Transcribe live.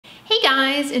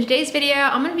guys, in today's video,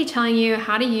 I'm going to be telling you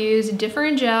how to use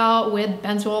Differin gel with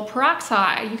benzoyl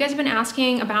peroxide. You guys have been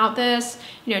asking about this,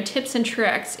 tips and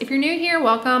tricks. If you're new here,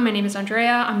 welcome. My name is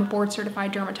Andrea. I'm a board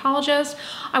certified dermatologist.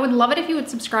 I would love it if you would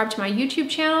subscribe to my YouTube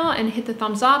channel and hit the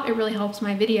thumbs up. It really helps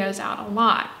my videos out a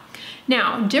lot.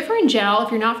 Now, Differin gel,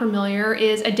 if you're not familiar,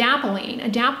 is adapalene.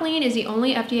 Adapalene is the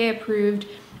only FDA approved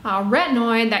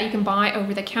retinoid that you can buy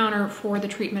over the counter for the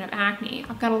treatment of acne.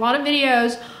 I've got a lot of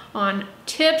videos on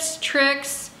tips,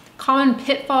 tricks, common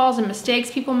pitfalls and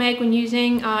mistakes people make when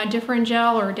using Differin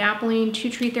gel or adapalene to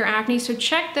treat their acne, so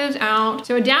check those out.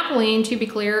 So adapalene, to be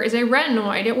clear, is a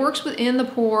retinoid. It works within the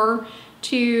pore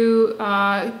to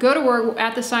go to work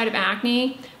at the site of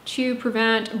acne to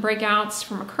prevent breakouts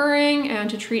from occurring and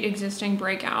to treat existing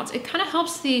breakouts. It kind of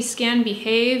helps the skin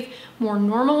behave more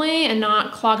normally and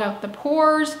not clog up the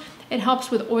pores. It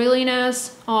helps with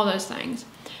oiliness, all those things.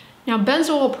 Now,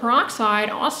 benzoyl peroxide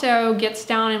also gets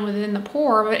down and within the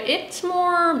pore, but it's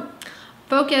more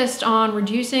focused on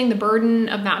reducing the burden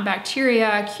of that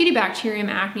bacteria, Cutibacterium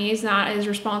acnes, that is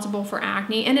responsible for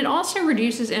acne, and it also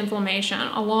reduces inflammation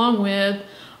along with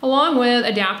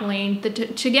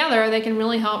adapalene. Together, they can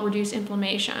really help reduce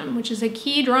inflammation, which is a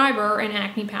key driver in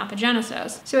acne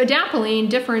pathogenesis. So adapalene,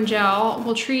 Differin gel,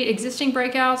 will treat existing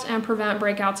breakouts and prevent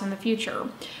breakouts in the future.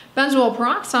 Benzoyl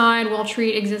peroxide will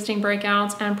treat existing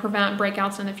breakouts and prevent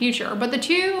breakouts in the future, but the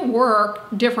two work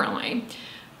differently.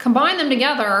 Combine them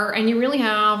together and you really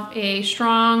have a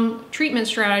strong treatment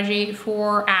strategy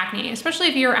for acne, especially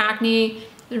if your acne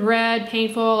is red,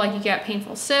 painful, like you get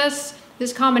painful cysts.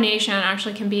 This combination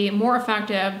actually can be more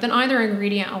effective than either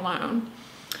ingredient alone.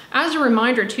 As a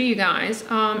reminder to you guys,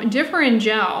 Differin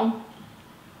gel,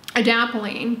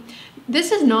 adapalene,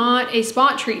 this is not a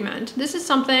spot treatment. This is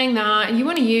something that you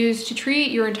want to use to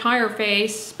treat your entire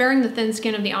face, sparing the thin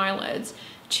skin of the eyelids,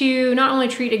 to not only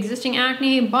treat existing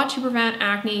acne, but to prevent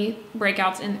acne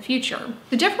breakouts in the future.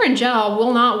 The Differin gel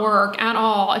will not work at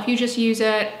all if you just use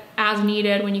it as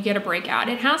needed when you get a breakout.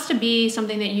 It has to be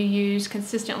something that you use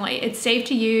consistently. It's safe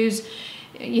to use,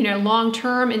 long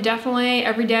term, indefinitely,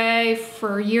 every day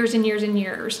for years and years and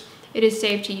years. It is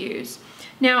safe to use.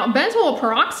 Now, benzoyl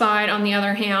peroxide, on the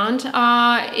other hand,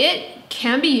 it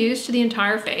can be used to the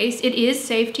entire face. It is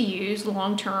safe to use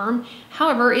long term.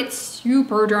 However, it's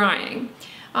super drying.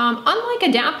 Unlike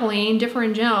adapalene,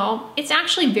 Differin gel, it's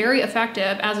actually very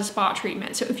effective as a spot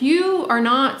treatment. So if you are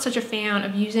not such a fan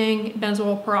of using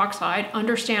benzoyl peroxide,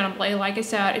 understandably, like I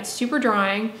said, it's super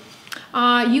drying,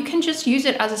 you can just use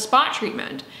it as a spot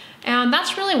treatment. And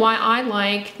that's really why I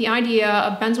like the idea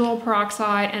of benzoyl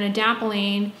peroxide and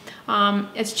adapalene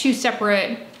as two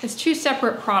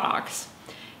separate products.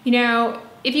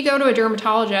 If you go to a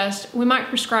dermatologist, we might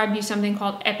prescribe you something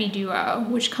called Epiduo,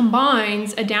 which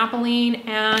combines adapalene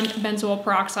and benzoyl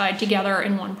peroxide together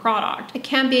in one product. It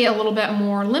can be a little bit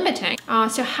more limiting.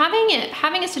 So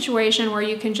having a situation where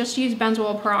you can just use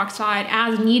benzoyl peroxide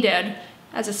as needed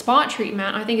as a spot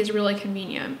treatment, I think is really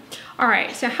convenient. All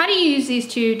right, so how do you use these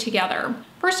two together?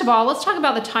 First of all, let's talk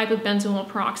about the type of benzoyl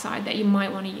peroxide that you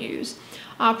might want to use.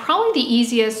 Probably the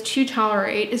easiest to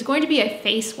tolerate is going to be a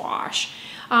face wash.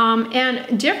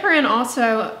 And Differin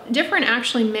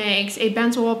actually makes a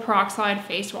benzoyl peroxide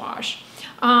face wash.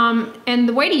 And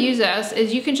the way to use this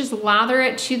is you can just lather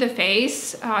it to the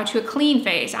face, to a clean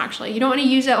face actually. You don't want to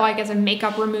use it like as a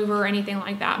makeup remover or anything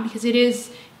like that,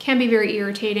 because can be very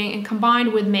irritating, and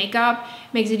combined with makeup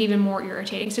makes it even more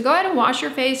irritating. So go ahead and wash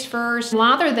your face first.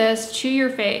 Lather this to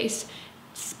your face,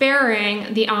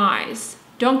 sparing the eyes.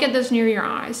 Don't get this near your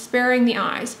eyes, sparing the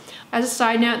eyes. As a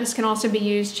side note, this can also be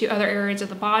used to other areas of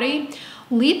the body.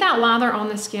 Leave that lather on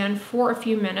the skin for a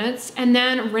few minutes and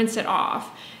then rinse it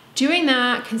off. Doing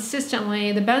that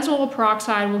consistently, the benzoyl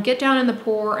peroxide will get down in the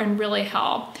pore and really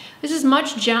help. This is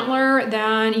much gentler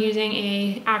than using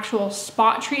an actual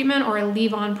spot treatment or a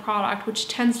leave-on product, which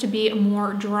tends to be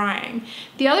more drying.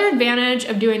 The other advantage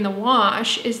of doing the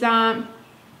wash is that,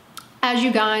 as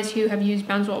you guys who have used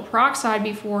benzoyl peroxide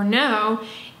before know,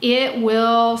 it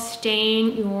will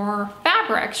stain your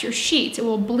fabrics, your sheets. It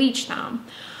will bleach them.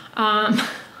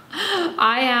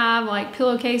 I have like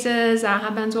pillowcases that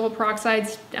have benzoyl peroxide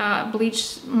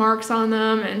bleach marks on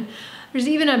them, and there's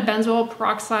even a benzoyl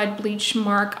peroxide bleach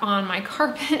mark on my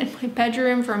carpet in my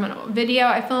bedroom from a video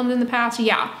I filmed in the past.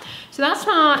 Yeah, so that's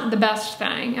not the best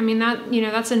thing. I mean,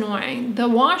 that's annoying. The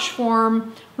wash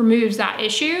form removes that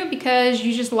issue because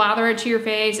you just lather it to your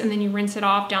face and then you rinse it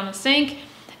off down the sink,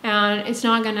 and it's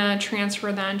not gonna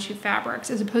transfer then to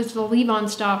fabrics, as opposed to the leave-on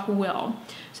stuff will.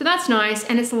 So that's nice,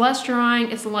 and it's less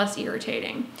drying, it's less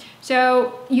irritating.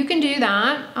 So you can do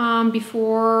that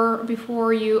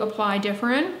before you apply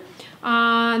Differin.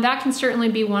 that can certainly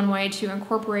be one way to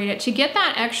incorporate it to get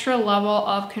that extra level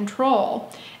of control.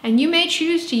 And you may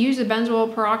choose to use a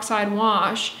benzoyl peroxide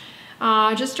wash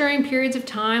just during periods of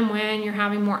time when you're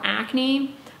having more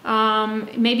acne.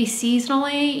 Maybe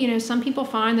seasonally, you know, some people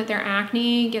find that their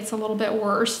acne gets a little bit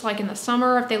worse, like in the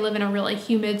summer if they live in a really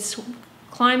humid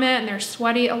climate and they're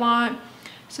sweaty a lot.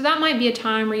 So that might be a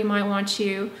time where you might want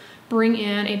to bring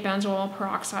in a benzoyl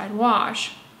peroxide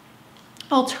wash.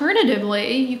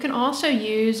 Alternatively, you can also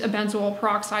use a benzoyl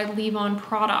peroxide leave-on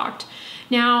product.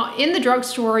 Now, in the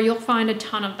drugstore, you'll find a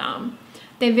ton of them.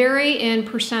 They vary in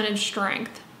percentage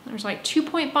strength. There's like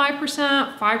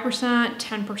 2.5%, 5%,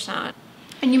 10%.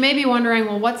 And you may be wondering,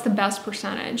 well, what's the best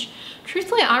percentage?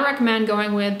 Truthfully, I recommend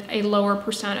going with a lower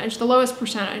percentage, the lowest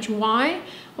percentage. Why?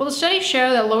 Well, the studies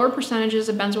show that lower percentages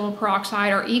of benzoyl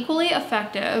peroxide are equally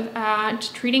effective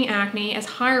at treating acne as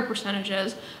higher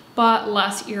percentages, but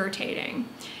less irritating.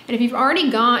 And if you've already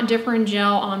got Differin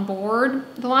gel on board,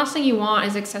 the last thing you want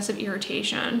is excessive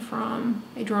irritation from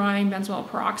a drying benzoyl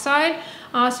peroxide.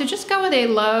 So just go with a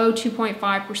low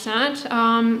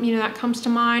 2.5%. You know, that comes to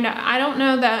mind. I don't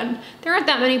know that there aren't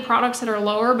that many products that are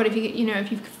lower, but if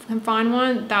you can find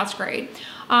one, that's great.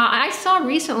 I saw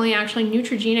recently, actually,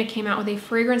 Neutrogena came out with a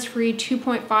fragrance-free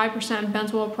 2.5%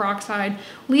 benzoyl peroxide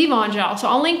leave-on gel. So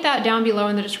I'll link that down below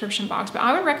in the description box, but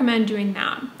I would recommend doing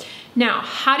that. Now,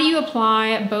 how do you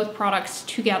apply both products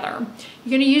together?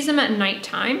 You're gonna use them at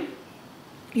nighttime.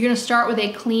 You're gonna start with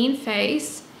a clean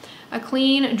face, a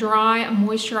clean, dry,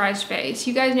 moisturized face.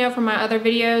 You guys know from my other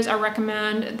videos, I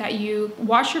recommend that you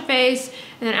wash your face,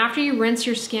 and then after you rinse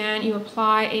your skin, you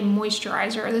apply a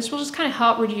moisturizer. This will just kind of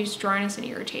help reduce dryness and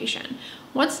irritation.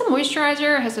 Once the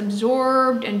moisturizer has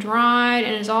absorbed and dried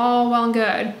and is all well and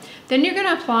good, then you're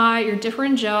gonna apply your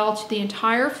Differin gel to the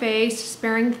entire face,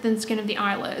 sparing the thin skin of the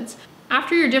eyelids.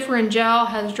 After your Differin gel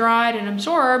has dried and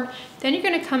absorbed, then you're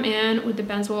gonna come in with the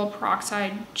benzoyl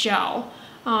peroxide gel.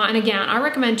 And again, I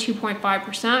recommend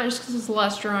 2.5% just because it's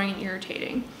less drying and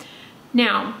irritating.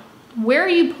 Now, where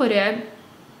you put it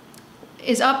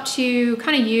is up to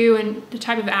kind of you and the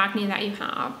type of acne that you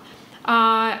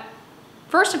have.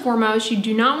 First and foremost, you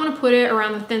do not want to put it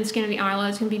around the thin skin of the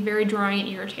eyelids. It's going to be very drying and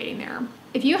irritating there.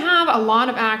 If you have a lot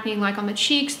of acne, like on the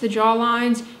cheeks, the jaw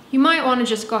lines, you might want to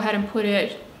just go ahead and put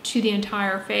it to the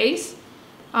entire face.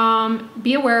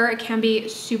 Be aware it can be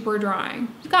super drying.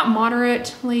 If you've got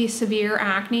moderately severe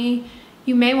acne,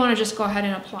 you may want to just go ahead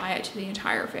and apply it to the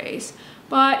entire face.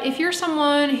 But if you're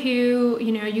someone who,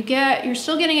 you know, you're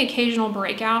still getting occasional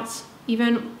breakouts,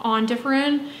 even on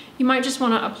Differin, you might just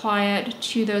want to apply it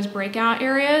to those breakout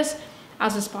areas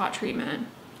as a spot treatment.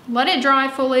 Let it dry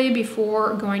fully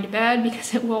before going to bed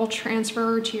because it will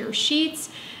transfer to your sheets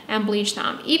and bleach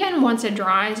them. Even once it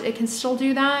dries, it can still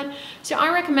do that. So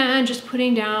I recommend just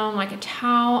putting down like a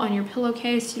towel on your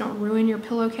pillowcase so you don't ruin your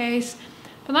pillowcase.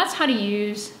 But that's how to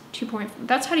use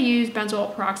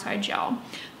benzoyl peroxide gel.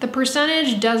 The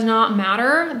percentage does not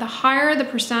matter. The higher the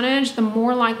percentage, the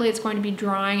more likely it's going to be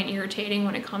drying and irritating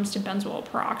when it comes to benzoyl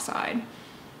peroxide.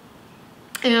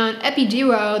 And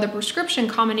Epiduo, the prescription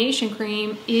combination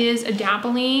cream, is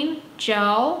adapalene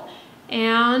gel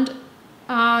and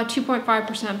 2.5%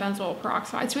 benzoyl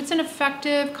peroxide. So it's an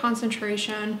effective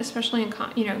concentration, especially in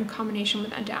combination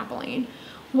with adapalene.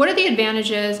 What are the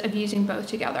advantages of using both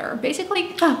together? Basically,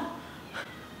 there's a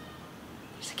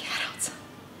cat outside.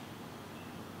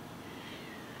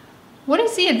 What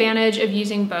is the advantage of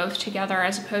using both together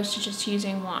as opposed to just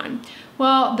using one?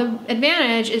 Well, the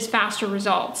advantage is faster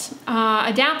results.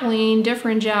 Adapalene,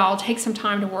 Differin gel, takes some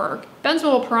time to work.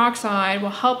 Benzoyl peroxide will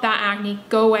help that acne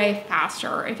go away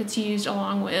faster if it's used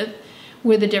along with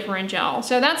the Differin gel.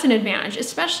 So that's an advantage,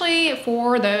 especially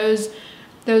for those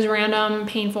random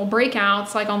painful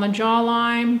breakouts like on the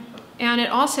jawline. And it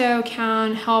also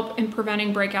can help in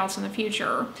preventing breakouts in the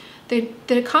future.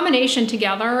 The combination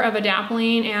together of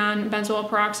adapalene and benzoyl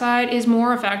peroxide is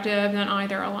more effective than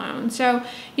either alone. So,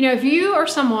 you know, if you are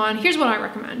someone, here's what I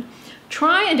recommend.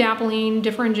 Try adapalene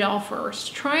Differin gel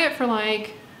first. Try it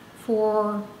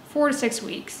for 4 to 6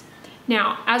 weeks.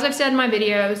 Now, as I've said in my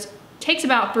videos, it takes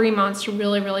about 3 months to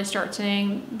really start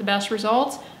seeing the best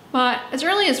results. But as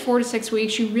early as 4 to 6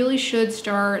 weeks, you really should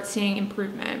start seeing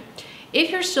improvement.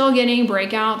 If you're still getting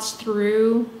breakouts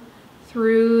through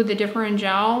the Differin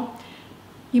gel,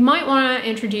 you might want to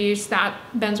introduce that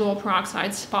benzoyl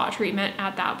peroxide spot treatment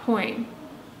at that point.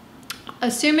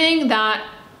 Assuming that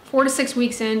 4 to 6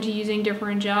 weeks into using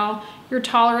Differin gel, you're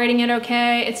tolerating it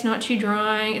okay, it's not too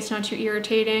drying, it's not too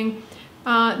irritating,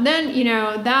 then, you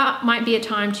know, that might be a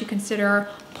time to consider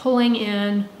pulling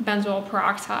in benzoyl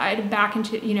peroxide back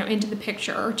into, into the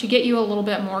picture to get you a little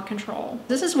bit more control.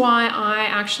 This is why I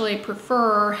actually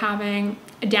prefer having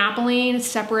adapalene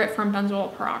separate from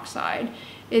benzoyl peroxide.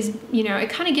 It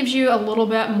kind of gives you a little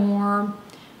bit more,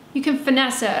 you can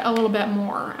finesse it a little bit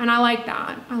more, and I like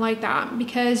that. I like that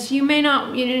because you may not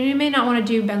want to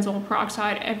do benzoyl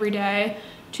peroxide every day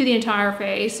to the entire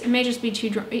face. It may just be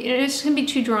too dry. It's gonna be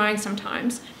too drying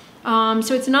sometimes.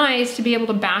 So it's nice to be able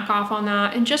to back off on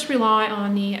that and just rely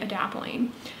on the adapalene.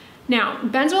 Now,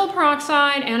 benzoyl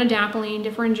peroxide and adapalene,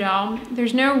 Differin gel,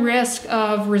 there's no risk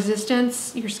of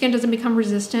resistance. Your skin doesn't become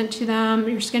resistant to them.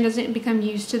 Your skin doesn't become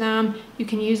used to them. You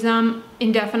can use them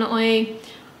indefinitely.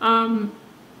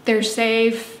 They're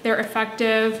safe, they're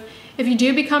effective. If you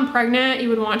do become pregnant, you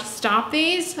would want to stop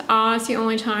these. It's the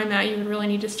only time that you would really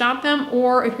need to stop them.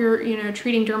 Or if your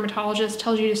treating dermatologist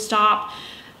tells you to stop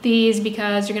these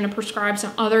because you're going to prescribe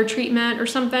some other treatment or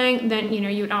something, then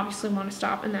you would obviously want to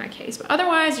stop in that case. But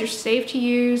otherwise, you're safe to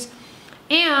use,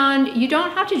 and you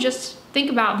don't have to just think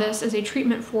about this as a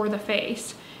treatment for the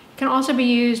face. It can also be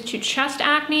used to chest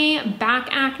acne, back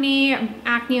acne,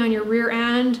 acne on your rear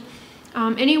end.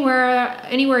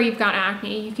 Anywhere you've got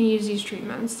acne, you can use these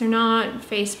treatments. They're not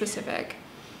face specific.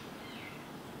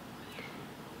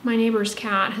 My neighbor's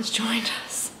cat has joined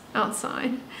us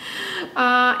outside.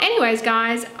 Anyways,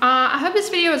 guys, I hope this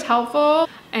video was helpful.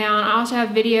 And I also have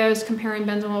videos comparing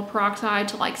benzoyl peroxide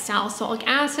to like salicylic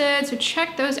acid, so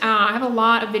check those out. I have a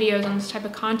lot of videos on this type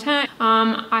of content.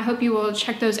 I hope you will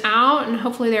check those out, and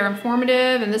hopefully they're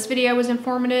informative, and this video was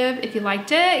informative. If you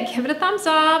liked it, give it a thumbs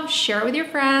up, share it with your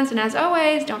friends, and as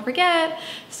always, don't forget,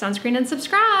 sunscreen and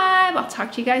subscribe. I'll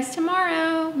talk to you guys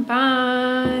tomorrow.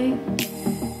 Bye.